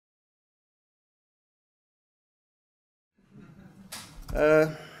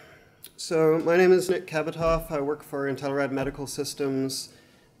So my name is Nick Cabatoff. I work for Intelerad Medical Systems,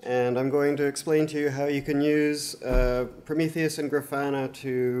 and I'm going to explain to you how you can use Prometheus and Grafana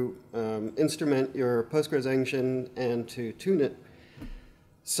to instrument your Postgres engine and to tune it.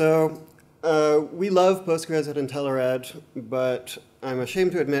 So we love Postgres at Intelerad, but I'm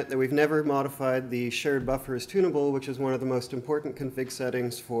ashamed to admit that we've never modified the shared buffer as tunable, which is one of the most important config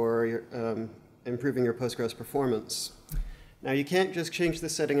settings for improving your Postgres performance. Now, you can't just change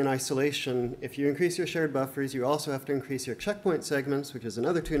this setting in isolation. If you increase your shared buffers, you also have to increase your checkpoint segments, which is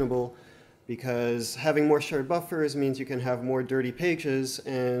another tunable, because having more shared buffers means you can have more dirty pages,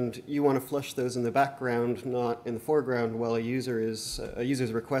 and you want to flush those in the background, not in the foreground, while a user's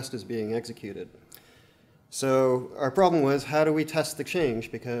request is being executed. So our problem was, how do we test the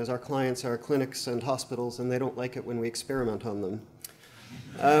change? Because our clients are clinics and hospitals, and they don't like it when we experiment on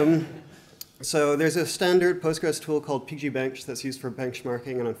them. So there's a standard Postgres tool called pgbench that's used for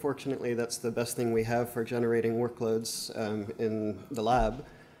benchmarking, and unfortunately that's the best thing we have for generating workloads in the lab.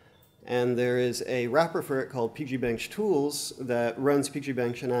 And there is a wrapper for it called pgbench tools that runs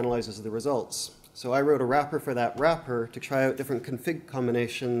pgbench and analyzes the results. So I wrote a wrapper for that wrapper to try out different config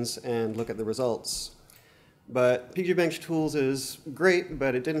combinations and look at the results. But pgbench tools is great,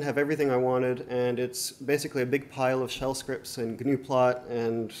 but it didn't have everything I wanted, and it's basically a big pile of shell scripts and GNU plot,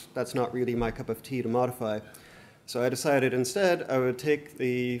 and that's not really my cup of tea to modify. So I decided instead I would take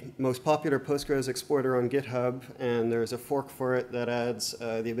the most popular Postgres exporter on GitHub, and there's a fork for it that adds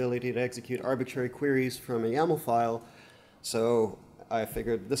the ability to execute arbitrary queries from a YAML file. So I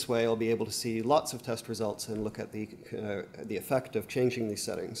figured this way I'll be able to see lots of test results and look at the effect of changing these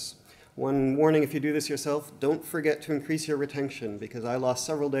settings. One warning, if you do this yourself, don't forget to increase your retention, because I lost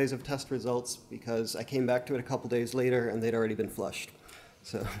several days of test results because I came back to it a couple days later and they'd already been flushed.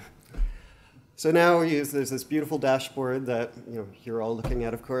 So now there's this beautiful dashboard that you're all looking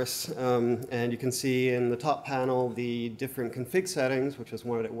at, of course, and you can see in the top panel the different config settings, which is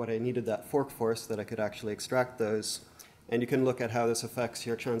what I needed that fork for so that I could actually extract those. And you can look at how this affects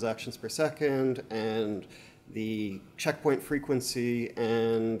your transactions per second and the checkpoint frequency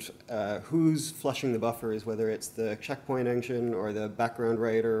and who's flushing the buffers, whether it's the checkpoint engine or the background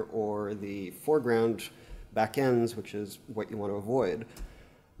writer or the foreground backends, which is what you want to avoid.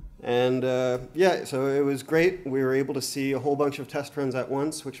 And yeah, so it was great. We were able to see a whole bunch of test runs at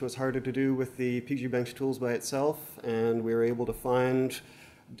once, which was harder to do with the pgbench tools by itself. And we were able to find,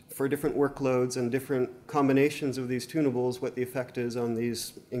 for different workloads and different combinations of these tunables, what the effect is on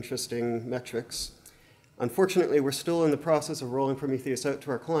these interesting metrics. Unfortunately, we're still in the process of rolling Prometheus out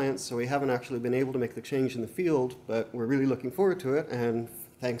to our clients, so we haven't actually been able to make the change in the field, but we're really looking forward to it, and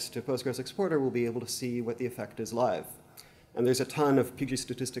thanks to Postgres Exporter, we'll be able to see what the effect is live. And there's a ton of PG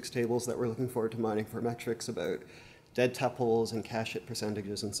statistics tables that we're looking forward to mining for metrics about dead tuples and cache hit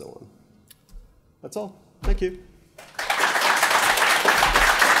percentages and so on. That's all. Thank you.